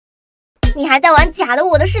你还在玩假的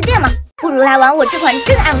我的世界吗？不如来玩我这款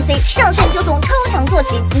真 MC， 上线就送超强坐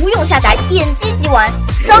骑，不用下载，点击即玩，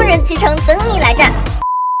双人骑乘等你来战。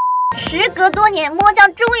时隔多年，魔将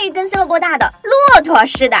终于更新了波大的骆驼。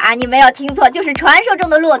是的啊，你没有听错，就是传说中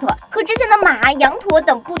的骆驼。和之前的马、羊驼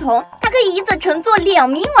等不同，它可以一次乘坐2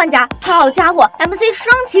名玩家。好家伙 ，MC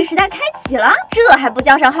双骑时代开启了！这还不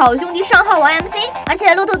叫上好兄弟上号玩 MC， 而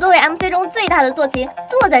且骆驼作为 MC 中最大的坐骑，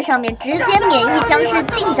坐在上面直接免疫僵尸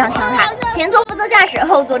近战伤害，前座负责驾驶，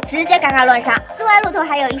后座直接嘎嘎乱杀。此外，骆驼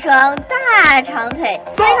还有一双大长腿，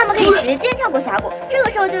所以他们可以直接跳过峡谷。这个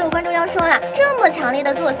时候就有观众要说了，这么强烈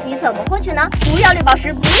的坐骑怎么获取呢？不要绿宝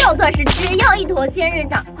石，不要钻石，只要一坨仙人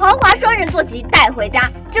掌，豪华双人坐骑带回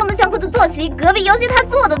家。这么炫酷的坐骑，隔壁游戏他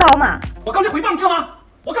做得到吗？我刚才回放，你知道吗？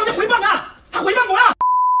我刚才回放啊，他回放我了。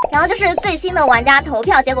然后就是最新的玩家投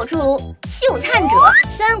票结果出炉，秀探者。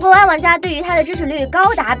虽然国外玩家对于他的支持率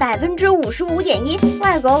高达55.1%，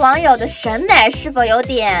外国网友的审美是否有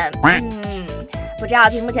点不知道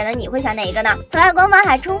屏幕前的你会选哪一个呢？此外，官方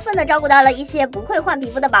还充分的照顾到了一些不会换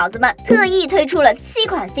皮肤的宝子们，特意推出了7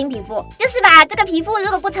款新皮肤，就是吧，这个皮肤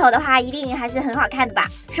如果不丑的话，一定还是很好看的吧。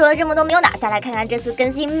说了这么多没用的，再来看看这次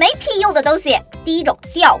更新没屁用的东西。第一种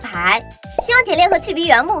吊牌，需要铁链和去皮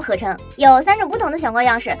原木合成，有3种不同的选购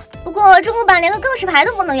样式。不过中国版连个告示牌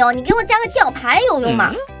都不能用，你给我加个吊牌有用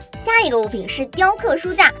吗？下一个物品是雕刻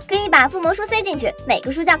书架，可以把附魔书塞进去，每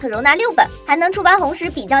个书架可容纳6本，还能触发红石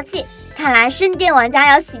比较器。看来深电玩家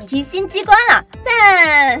要喜提新机关了，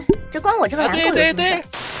但这关我这个蓝兔有什么事？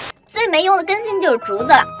最没用的更新就是竹子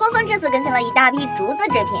了，官方这次更新了一大批竹子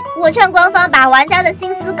制品。我劝官方把玩家的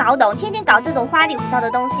心思搞懂，天天搞这种花里胡哨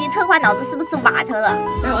的东西，策划脑子是不是瓦特了？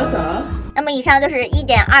那我走。那么以上就是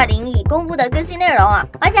 1.20 已公布的更新内容啊，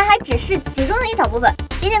而且还只是其中的一小部分。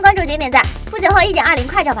提前关注点赞，不久后 1.20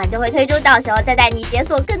 快照版就会推出，到时候再带你解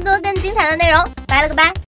锁更多更精彩的内容。拜了个拜。